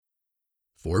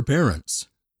For parents,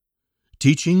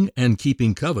 teaching and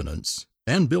keeping covenants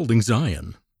and building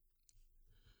Zion.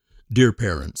 Dear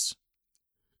parents,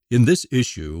 in this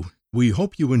issue, we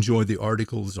hope you enjoy the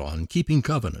articles on keeping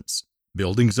covenants,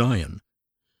 building Zion,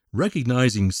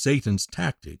 recognizing Satan's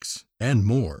tactics, and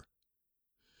more.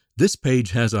 This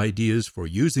page has ideas for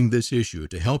using this issue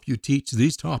to help you teach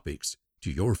these topics to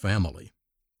your family.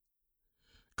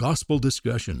 Gospel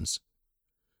discussions,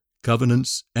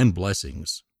 covenants and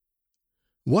blessings.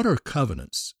 What are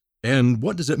covenants, and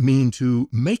what does it mean to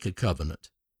make a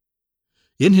covenant?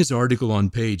 In his article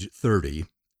on page 30,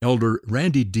 Elder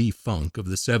Randy D. Funk of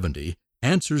the 70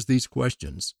 answers these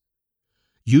questions.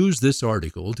 Use this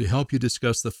article to help you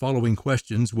discuss the following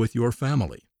questions with your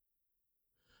family.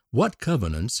 What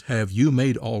covenants have you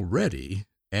made already,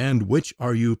 and which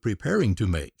are you preparing to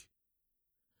make?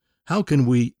 How can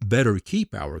we better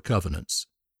keep our covenants?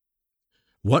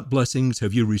 What blessings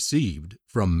have you received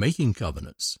from making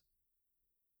covenants?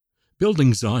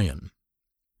 Building Zion.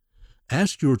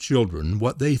 Ask your children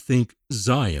what they think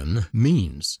Zion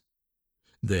means.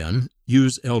 Then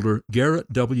use Elder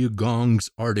Garrett W.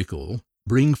 Gong's article,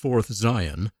 Bring Forth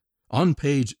Zion, on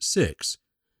page 6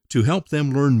 to help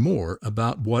them learn more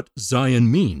about what Zion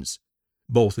means,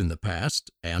 both in the past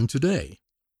and today.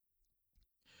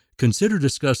 Consider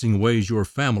discussing ways your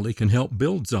family can help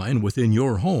build Zion within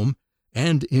your home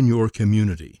and in your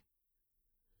community.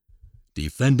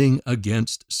 Defending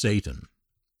against Satan.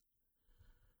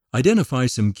 Identify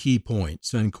some key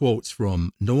points and quotes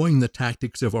from Knowing the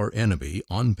Tactics of Our Enemy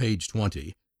on page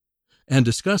 20, and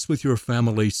discuss with your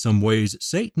family some ways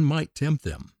Satan might tempt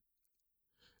them.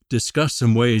 Discuss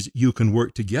some ways you can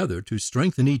work together to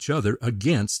strengthen each other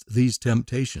against these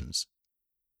temptations.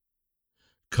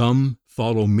 Come,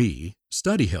 Follow Me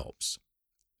study helps.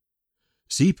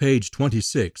 See page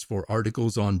 26 for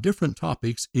articles on different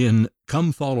topics in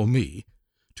Come Follow Me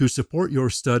to support your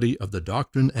study of the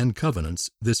Doctrine and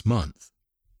Covenants this month.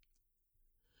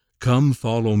 Come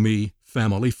Follow Me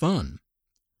Family Fun.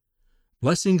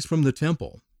 Blessings from the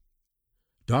Temple.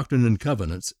 Doctrine and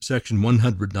Covenants, section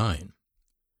 109.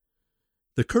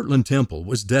 The Kirtland Temple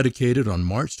was dedicated on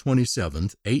March 27,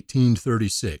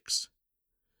 1836.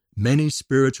 Many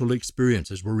spiritual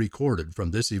experiences were recorded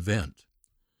from this event.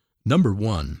 Number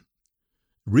 1.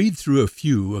 Read through a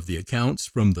few of the accounts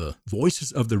from the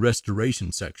Voices of the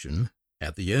Restoration section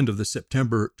at the end of the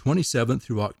September 27th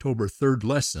through October 3rd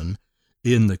lesson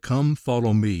in the Come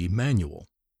Follow Me manual.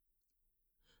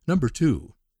 Number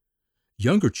 2.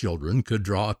 Younger children could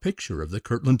draw a picture of the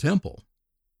Kirtland Temple.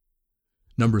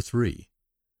 Number 3.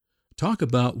 Talk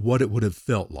about what it would have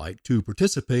felt like to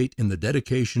participate in the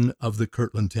dedication of the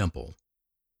Kirtland Temple.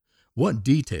 What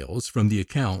details from the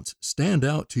accounts stand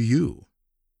out to you?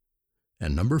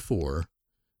 And number 4,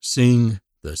 sing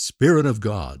The Spirit of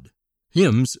God,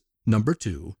 hymns number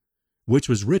 2, which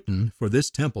was written for this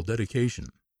temple dedication.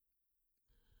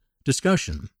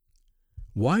 Discussion.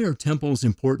 Why are temples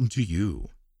important to you?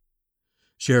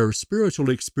 Share spiritual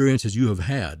experiences you have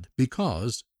had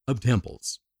because of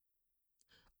temples.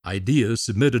 Ideas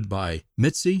submitted by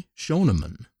Mitzi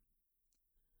Schoenemann.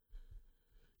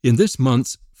 In this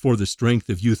month's For the Strength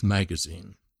of Youth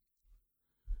magazine,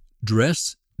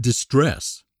 Dress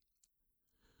Distress.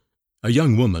 A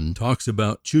young woman talks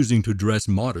about choosing to dress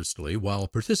modestly while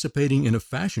participating in a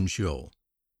fashion show.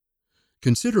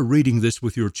 Consider reading this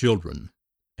with your children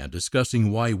and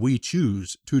discussing why we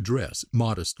choose to dress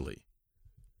modestly.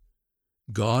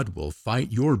 God will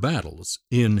fight your battles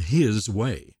in His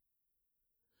way.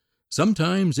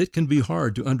 Sometimes it can be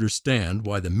hard to understand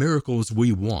why the miracles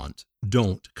we want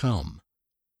don't come.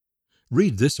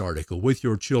 Read this article with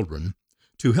your children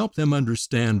to help them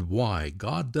understand why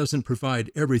God doesn't provide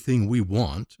everything we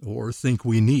want or think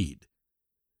we need.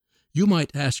 You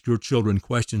might ask your children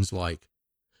questions like,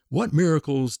 what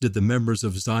miracles did the members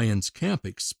of Zion's camp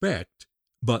expect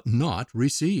but not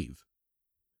receive?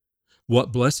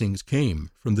 What blessings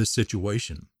came from this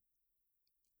situation?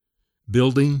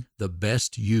 Building the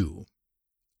best you.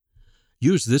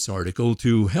 Use this article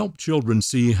to help children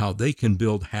see how they can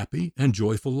build happy and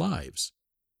joyful lives.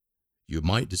 You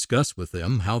might discuss with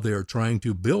them how they are trying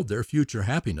to build their future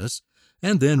happiness,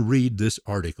 and then read this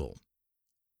article.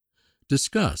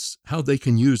 Discuss how they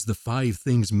can use the 5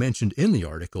 things mentioned in the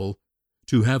article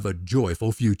to have a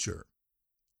joyful future.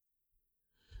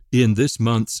 In this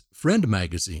month's Friend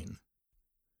magazine,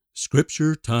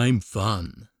 Scripture Time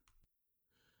Fun.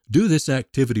 Do this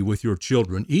activity with your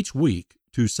children each week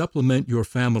to supplement your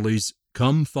family's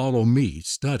Come Follow Me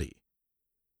study.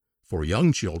 For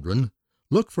young children,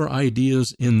 look for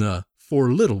ideas in the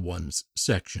For Little Ones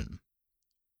section.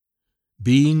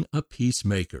 Being a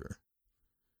Peacemaker.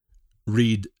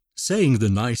 Read Saying the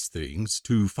Nice Things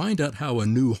to find out how a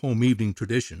new home evening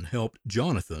tradition helped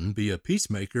Jonathan be a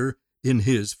peacemaker in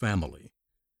his family.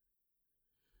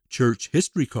 Church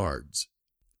History Cards.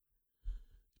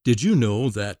 Did you know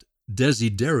that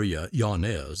Desideria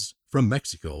Yanez from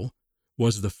Mexico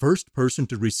was the first person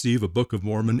to receive a Book of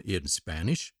Mormon in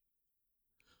Spanish?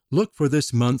 Look for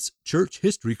this month's Church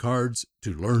History Cards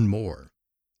to learn more.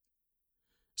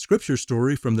 Scripture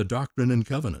Story from the Doctrine and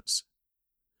Covenants.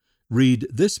 Read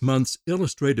this month's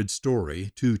illustrated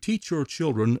story to teach your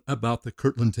children about the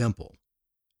Kirtland Temple.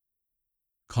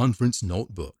 Conference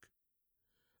Notebook.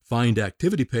 Find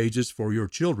activity pages for your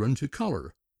children to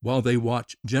color while they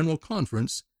watch General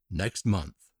Conference next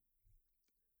month.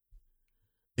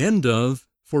 End of,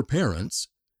 for parents,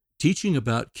 Teaching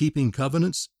about Keeping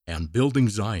Covenants and Building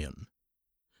Zion.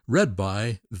 Read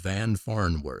by Van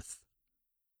Farnworth.